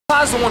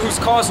High is the one who's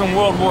causing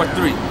World War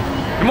III.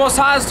 The Most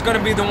High is going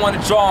to be the one to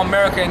draw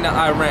America into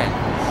Iran.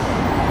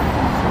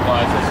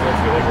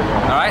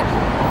 All right?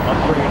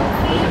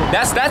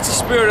 That's the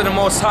spirit of the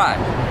Most High.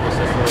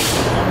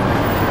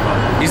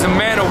 He's a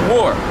man of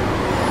war.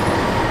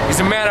 He's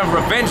a man of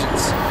revenge.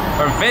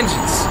 All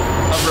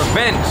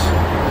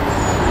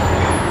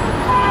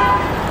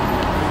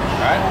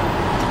right?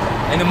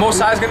 And the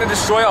Most High is going to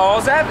destroy all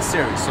his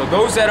adversaries. So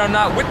those that are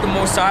not with the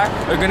Most High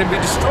are going to be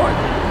destroyed.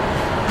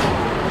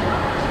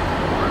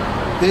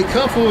 They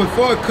come from a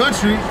far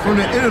country, from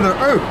the end of the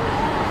earth,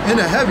 in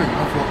the heaven.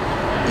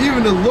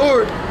 Even the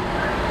Lord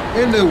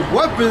and the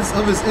weapons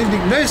of his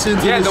indignation.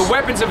 Yeah, the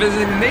weapons of his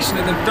indignation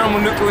are the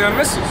thermonuclear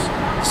missiles.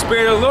 The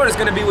Spirit of the Lord is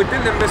going to be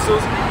within the missiles,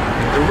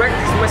 direct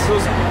these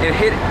missiles, and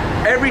hit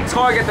every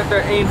target that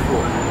they're aimed for.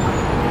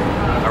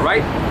 All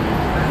right?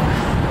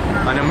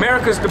 And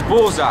America's the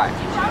bullseye.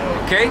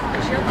 Okay?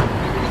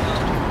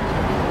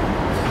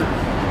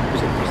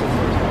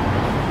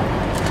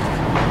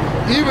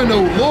 Even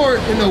the Lord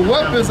and the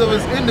weapons of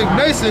his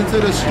indignation to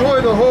destroy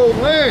the whole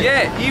land.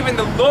 Yeah, even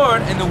the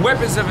Lord and the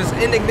weapons of his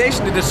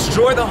indignation to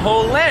destroy the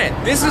whole land.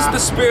 This is the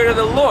Spirit of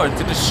the Lord,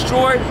 to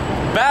destroy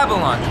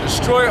Babylon, to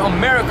destroy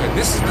America.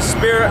 This is the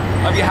Spirit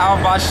of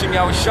Yahweh Bashim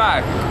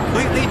Yahushai.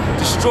 Completely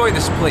destroy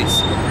this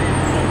place.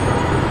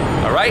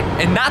 Alright?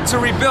 And not to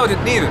rebuild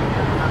it neither.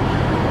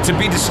 To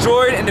be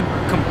destroyed and to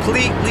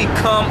completely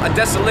come a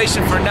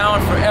desolation for now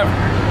and forever.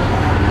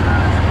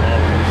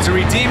 To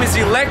redeem his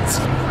elect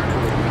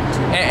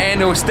and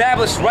to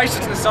establish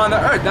righteousness on the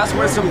earth. That's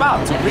what it's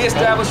about, to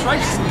reestablish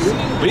righteousness.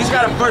 But he's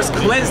got to first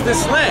cleanse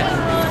this land.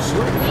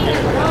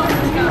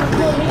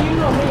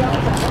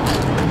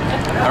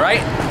 All right?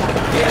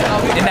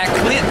 And that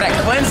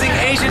cleansing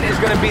agent is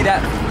going to be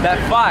that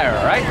fire,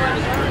 all right?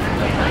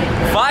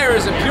 Fire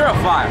is a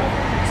purifier.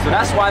 So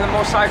that's why the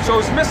Most High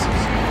chose missiles.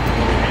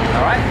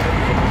 All right?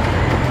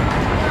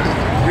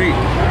 Read.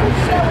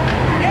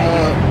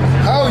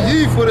 How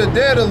ye, for the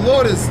day of the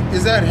Lord is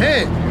at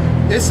hand.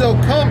 It shall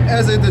come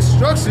as a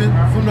destruction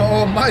from the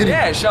Almighty.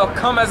 Yeah, it shall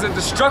come as a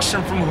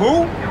destruction from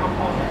who?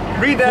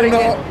 Read that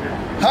again.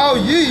 How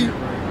ye,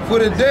 for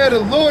the day of the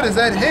Lord is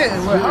at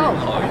hand. Well,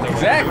 how?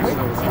 Exactly.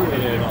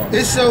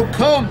 It shall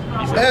come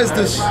as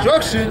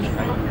destruction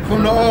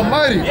from the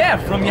Almighty. Yeah,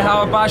 from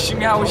Yahweh Bashim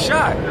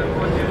Yahushai.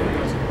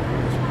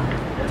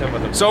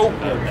 So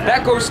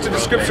that goes to the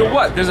scripture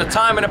what? There's a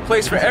time and a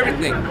place for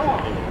everything.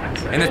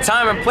 And the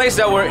time and place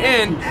that we're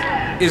in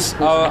is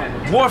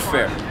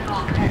warfare.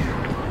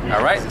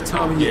 All right? The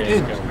time of your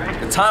end.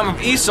 The time of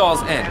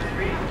Esau's end.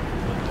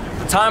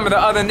 The time of the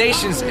other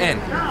nations'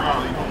 end.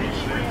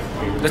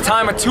 The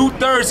time of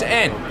 2/3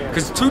 end.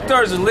 Because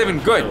 2/3 are living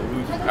good.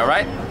 All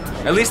right?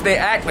 At least they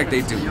act like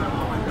they do.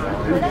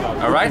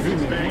 All right?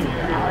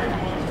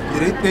 Yeah,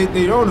 they think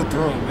they're on the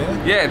throne,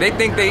 man. Yeah, they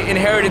think they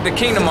inherited the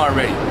kingdom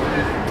already.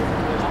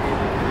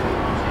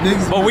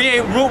 But we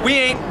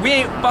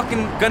ain't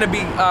fucking gonna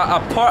be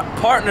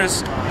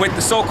partners with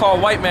the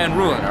so-called white man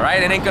ruling. All right?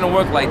 It ain't gonna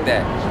work like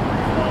that.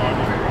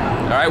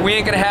 All right, we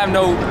ain't gonna have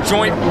no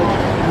joint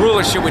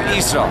rulership with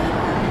Esau.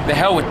 The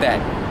hell with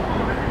that.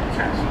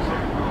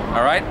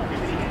 All right?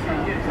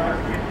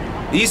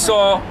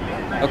 Esau,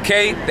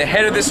 okay, the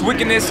head of this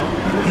wickedness,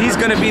 he's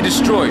gonna be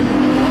destroyed.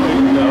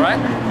 All right?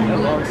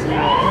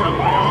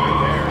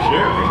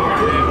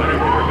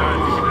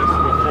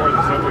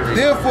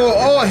 Therefore,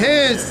 all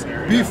hands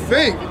be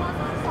faint,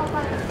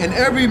 and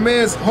every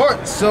man's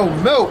heart shall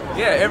melt.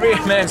 Yeah, every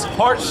man's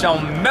heart shall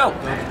melt.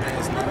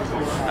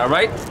 All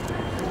right?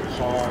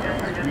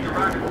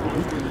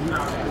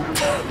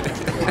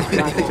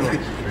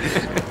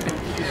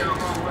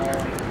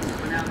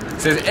 It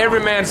says every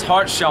man's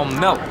heart shall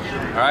melt.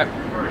 All right?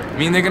 I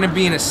mean, they're going to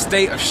be in a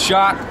state of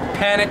shock,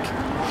 panic.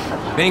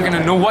 They ain't going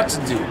to know what to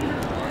do.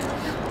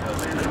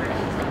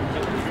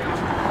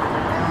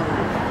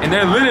 And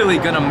they're literally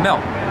going to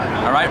melt.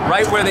 All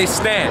right where they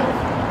stand.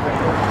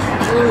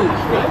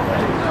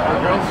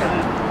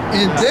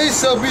 And they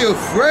shall be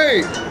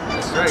afraid.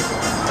 That's right.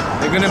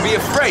 They're going to be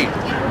afraid.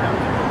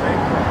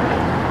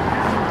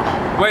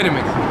 Wait a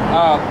minute.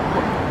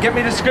 Get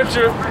me the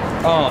scripture.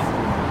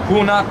 Who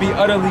will not be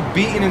utterly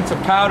beaten into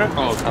powder?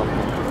 Oh, come on.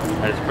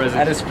 At his presence.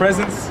 At his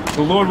presence,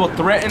 the Lord will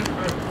threaten,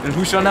 and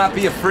who shall not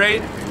be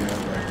afraid?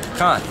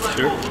 Khan.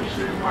 Sure.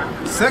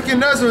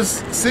 2 Ezra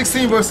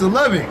 16 verse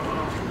 11.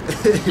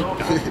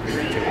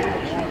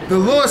 The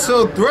Lord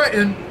shall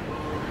threaten,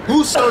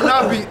 who shall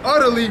not be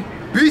utterly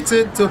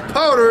beaten to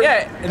powder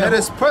at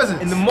his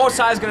presence. And the Most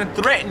High is going to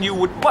threaten you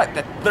with what?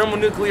 That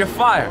thermonuclear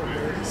fire.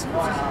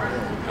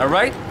 All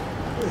right?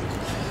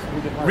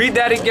 Read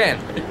that again.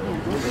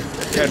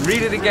 Okay,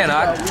 read it again,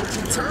 Ak.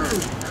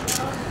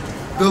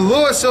 The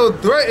Lord shall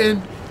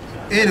threaten,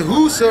 and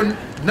who shall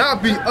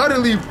not be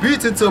utterly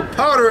beaten to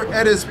powder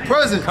at his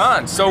presence.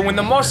 Khan. So when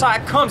the Most High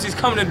comes, he's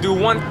coming to do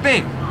one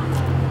thing.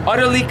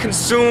 Utterly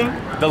consume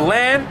the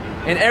land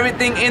and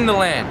everything in the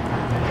land.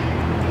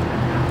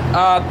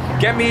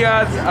 Get me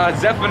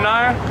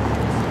Zephaniah.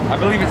 I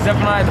believe it's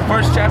Zephaniah, the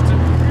 1st chapter.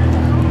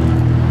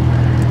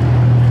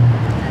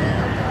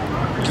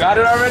 got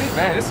it already?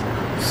 Man, this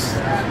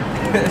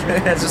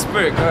that's a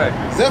spirit. Go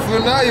ahead.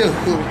 Zephaniah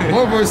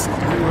 1 verse.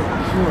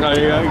 No,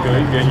 you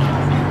good.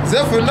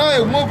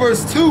 Zephaniah 1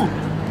 verse 2.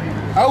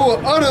 I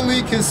will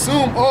utterly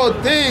consume all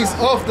things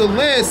off the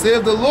land,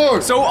 saith the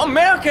Lord. So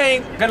America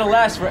ain't gonna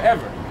last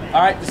forever,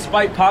 all right,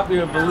 despite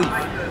popular belief.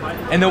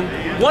 And the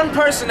one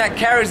person that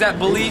carries that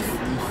belief,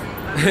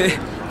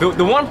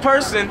 the one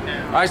person,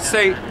 I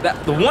say,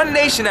 that the one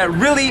nation that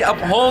really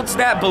upholds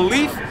that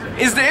belief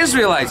is the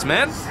Israelites,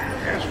 man.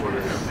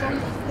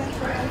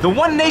 The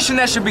one nation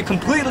that should be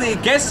completely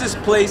against this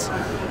place,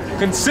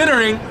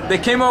 considering they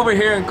came over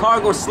here in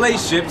cargo slave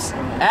ships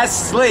as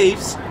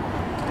slaves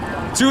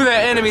to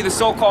their enemy, the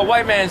so-called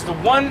white man, is the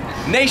one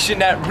nation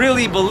that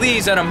really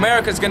believes that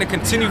America is going to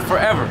continue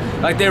forever.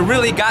 Like they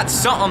really got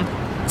something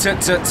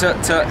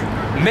to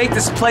make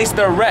this place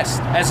their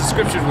rest, as the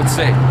scriptures would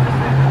say. All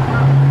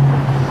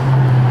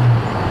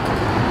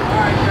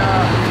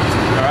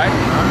right.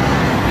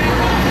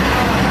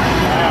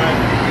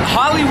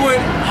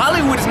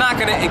 Hollywood is not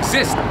going to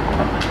exist.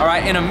 All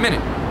right, in a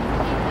minute.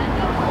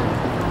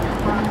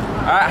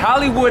 All right,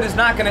 Hollywood is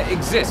not going to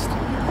exist.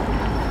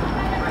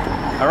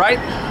 All right.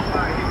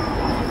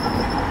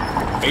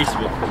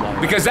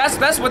 Because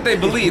that's what they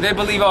believe. They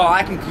believe, oh,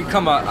 I can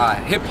become a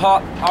hip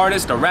hop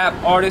artist, a rap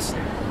artist.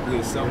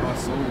 Yeah, sell my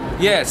soul.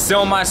 Yeah,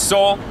 sell my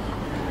soul.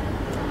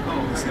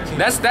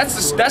 That's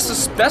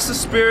the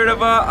spirit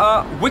of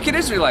wicked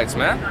Israelites,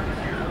 man.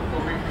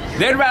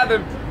 They'd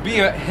rather be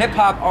a hip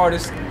hop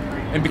artist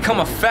and become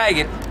a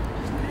faggot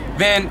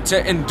than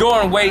to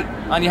endure and wait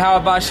on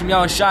Yahweh Ba'ashem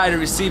Yahushai to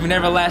receive an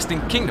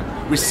everlasting kingdom,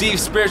 receive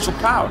spiritual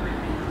power.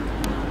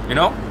 You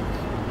know.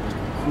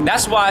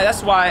 That's why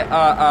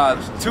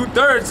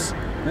 2/3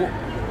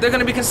 they're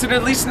going to be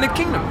considered least in the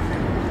kingdom.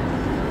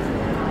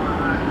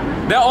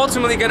 They're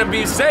ultimately going to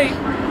be saved,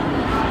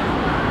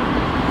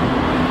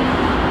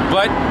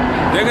 but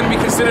they're going to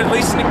be considered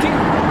least in the kingdom.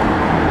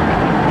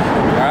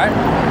 All right.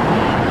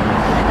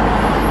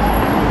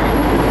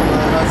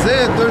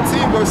 Isaiah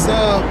 13 verse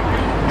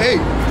 8.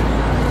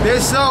 They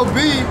shall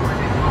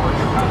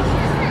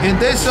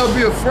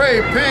be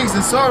afraid, pangs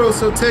and sorrows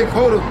shall take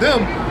hold of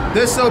them.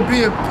 They shall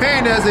be in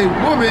pain as a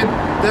woman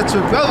that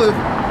travaileth.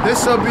 They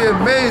shall be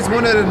amazed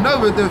one at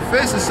another. Their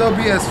faces shall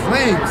be as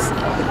flames.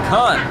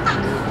 Con.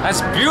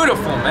 That's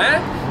beautiful,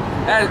 man.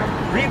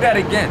 Read that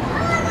again.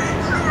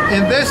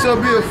 And they shall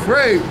be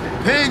afraid.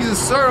 Pangs and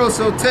sorrows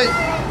shall take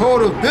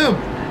hold of them.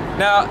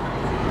 Now,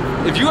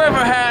 if you ever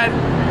had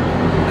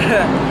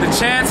the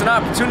chance and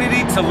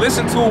opportunity to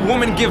listen to a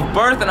woman give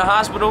birth in a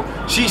hospital,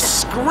 she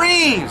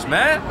screams,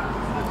 man.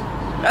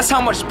 That's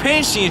how much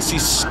pain she in. She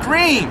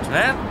screams,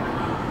 man.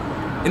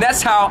 And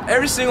that's how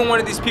every single one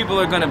of these people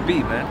are gonna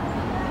be, man.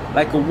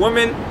 Like a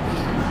woman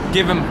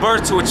giving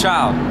birth to a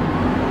child.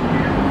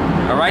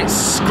 All right?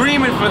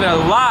 Screaming for their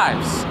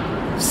lives.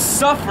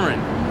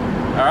 Suffering.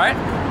 All right?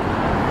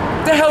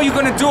 What the hell are you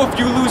gonna do if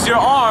you lose your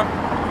arm?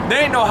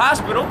 There ain't no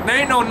hospital. There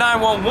ain't no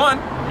 911.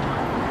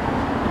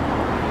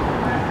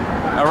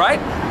 All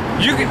right?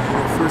 You can.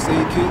 First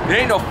aid kit. There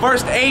ain't no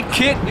first aid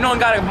kit. You don't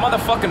got a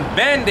motherfucking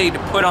band-aid to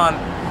put on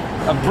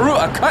a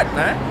cut,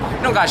 man.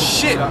 You don't got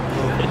shit.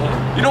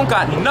 You don't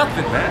got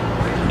nothing, man.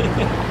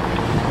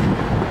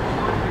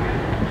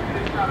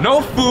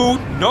 No food,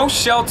 no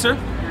shelter.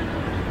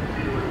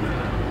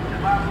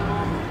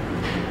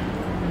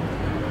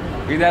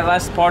 Read that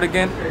last part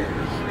again.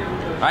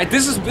 All right,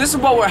 this is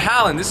what we're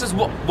howling. This is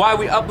why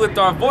we uplift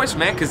our voice,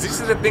 man, because these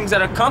are the things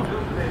that are coming.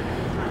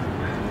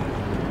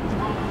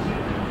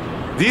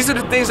 These are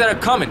the things that are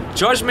coming.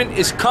 Judgment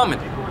is coming.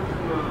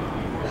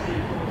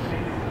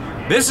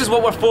 This is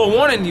what we're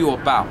forewarning you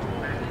about.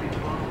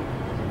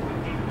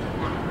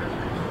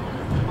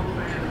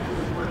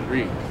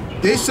 Read.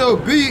 They shall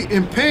be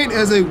in pain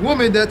as a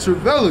woman that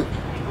travaileth.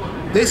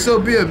 They shall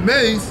be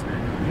amazed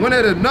one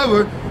at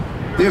another.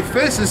 Their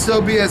faces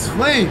shall be as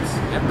flames.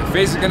 Yep, the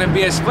faces are going to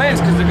be as flames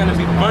because they're going to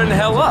be burned the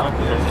hell up.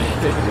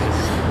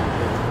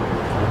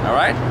 All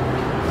right?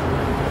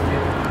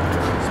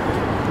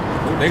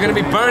 They're going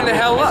to be burned the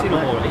hell up.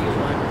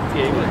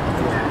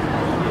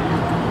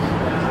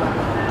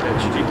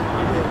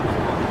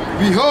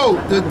 Behold,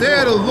 the day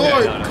of the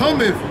Lord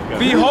cometh.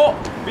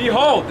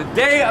 Behold, the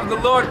day of the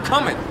Lord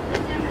cometh.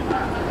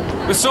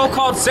 The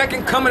so-called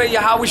second coming of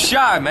Yahweh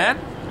Shai, man.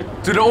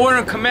 To the order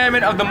and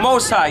commandment of the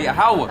Most High,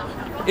 Yahweh,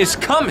 is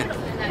coming.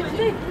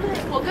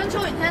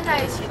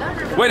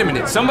 Wait a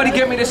minute. Somebody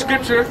give me the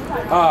scripture.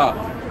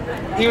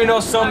 Even though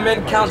some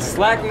men count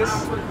slackness,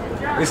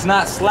 it's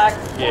not slack.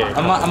 Yeah.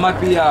 I might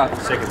be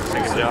Second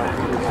job.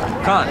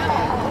 con.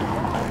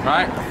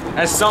 Right?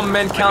 As some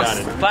men count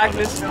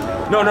slackness.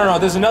 No.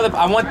 There's another.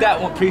 I want that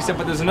one precept,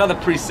 but there's another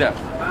precept.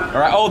 All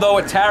right. Although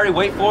it tarry,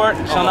 wait for it.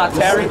 Shall not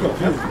tarry.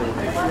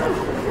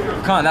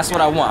 Con. That's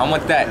what I want. I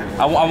want that.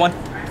 I want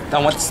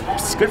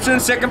scripture in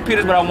 2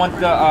 Peter, but I want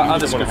the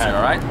other scripture.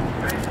 All right.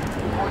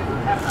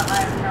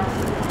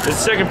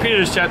 It's 2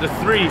 Peter chapter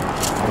 3,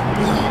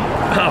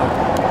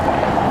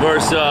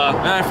 verse.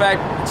 Matter of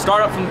fact,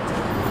 start up from.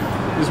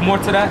 There's more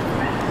to that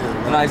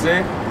in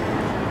Isaiah.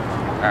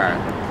 All right.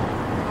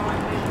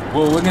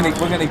 Well, we're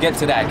gonna get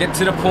to that. Get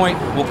to the point.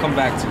 We'll come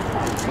back to it.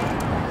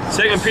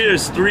 2 Peter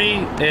 3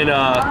 and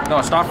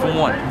No, start from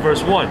 1.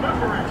 verse 1.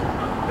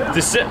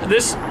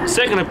 This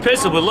second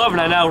epistle, beloved,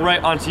 I now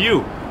write unto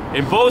you,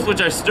 in both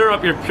which I stir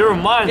up your pure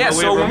minds Yeah. by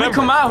way So of when we remembrance.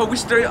 come out here, we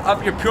stir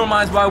up your pure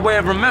minds by way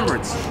of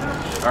remembrance.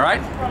 All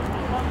right.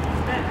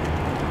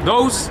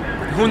 Those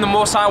whom the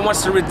Most High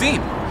wants to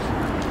redeem.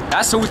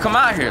 That's who we come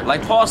out here.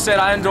 Like Paul said,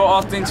 I endure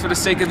all things for the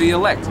sake of the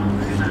elect.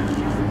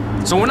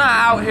 So we're not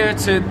out here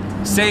to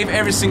save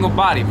every single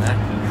body, man.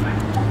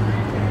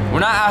 We're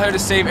not out here to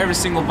save every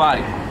single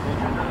body.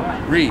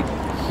 Read.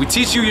 We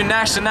teach you your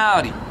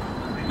nationality.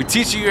 We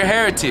teach you your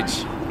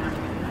heritage.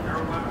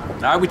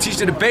 All right, we teach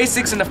you the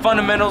basics and the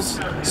fundamentals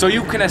so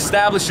you can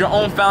establish your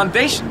own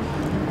foundation.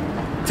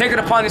 Take it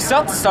upon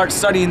yourself to start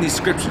studying these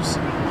scriptures,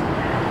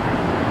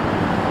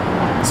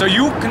 so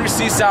you can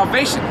receive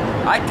salvation.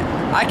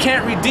 I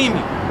can't redeem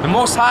you. The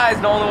Most High is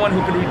the only one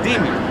who can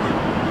redeem you.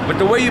 But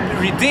the way you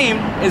be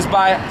redeemed is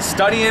by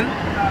studying,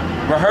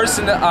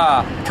 rehearsing the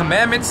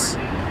commandments,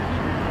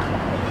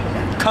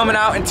 coming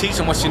out and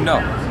teaching what you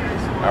know.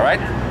 All right?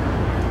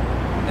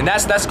 And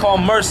that's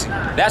called mercy.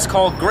 That's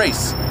called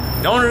grace.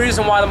 The only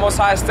reason why the Most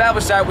High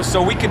established that was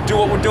so we could do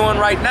what we're doing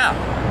right now.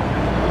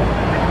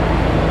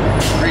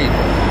 Read.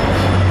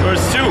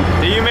 Verse 2,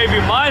 that you may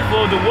be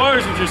mindful of the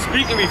words which were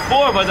speaking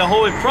before by the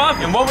holy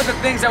prophet. And what were the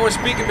things that were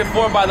speaking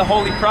before by the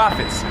holy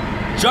prophets?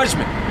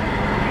 Judgment.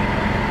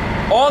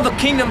 All the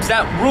kingdoms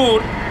that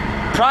ruled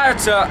prior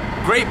to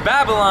Great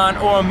Babylon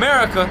or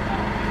America,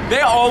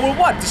 they all were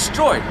what?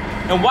 Destroyed.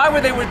 And why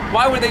were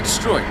they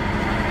destroyed?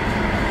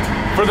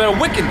 For their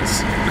wickedness,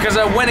 because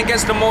they went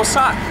against the Most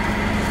High.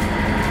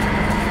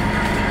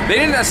 They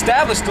didn't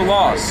establish the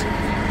laws.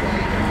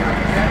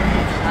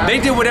 They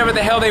did whatever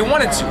the hell they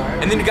wanted to.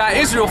 And then you got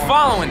Israel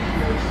following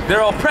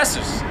their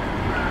oppressors.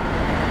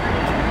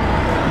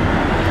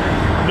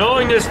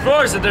 Knowing this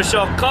first, that there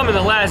shall come in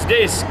the last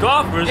days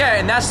scoffers. Yeah,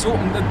 and that's who,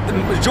 the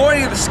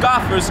majority of the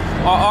scoffers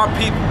are our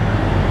people,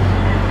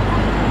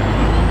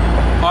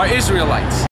 are Israelites.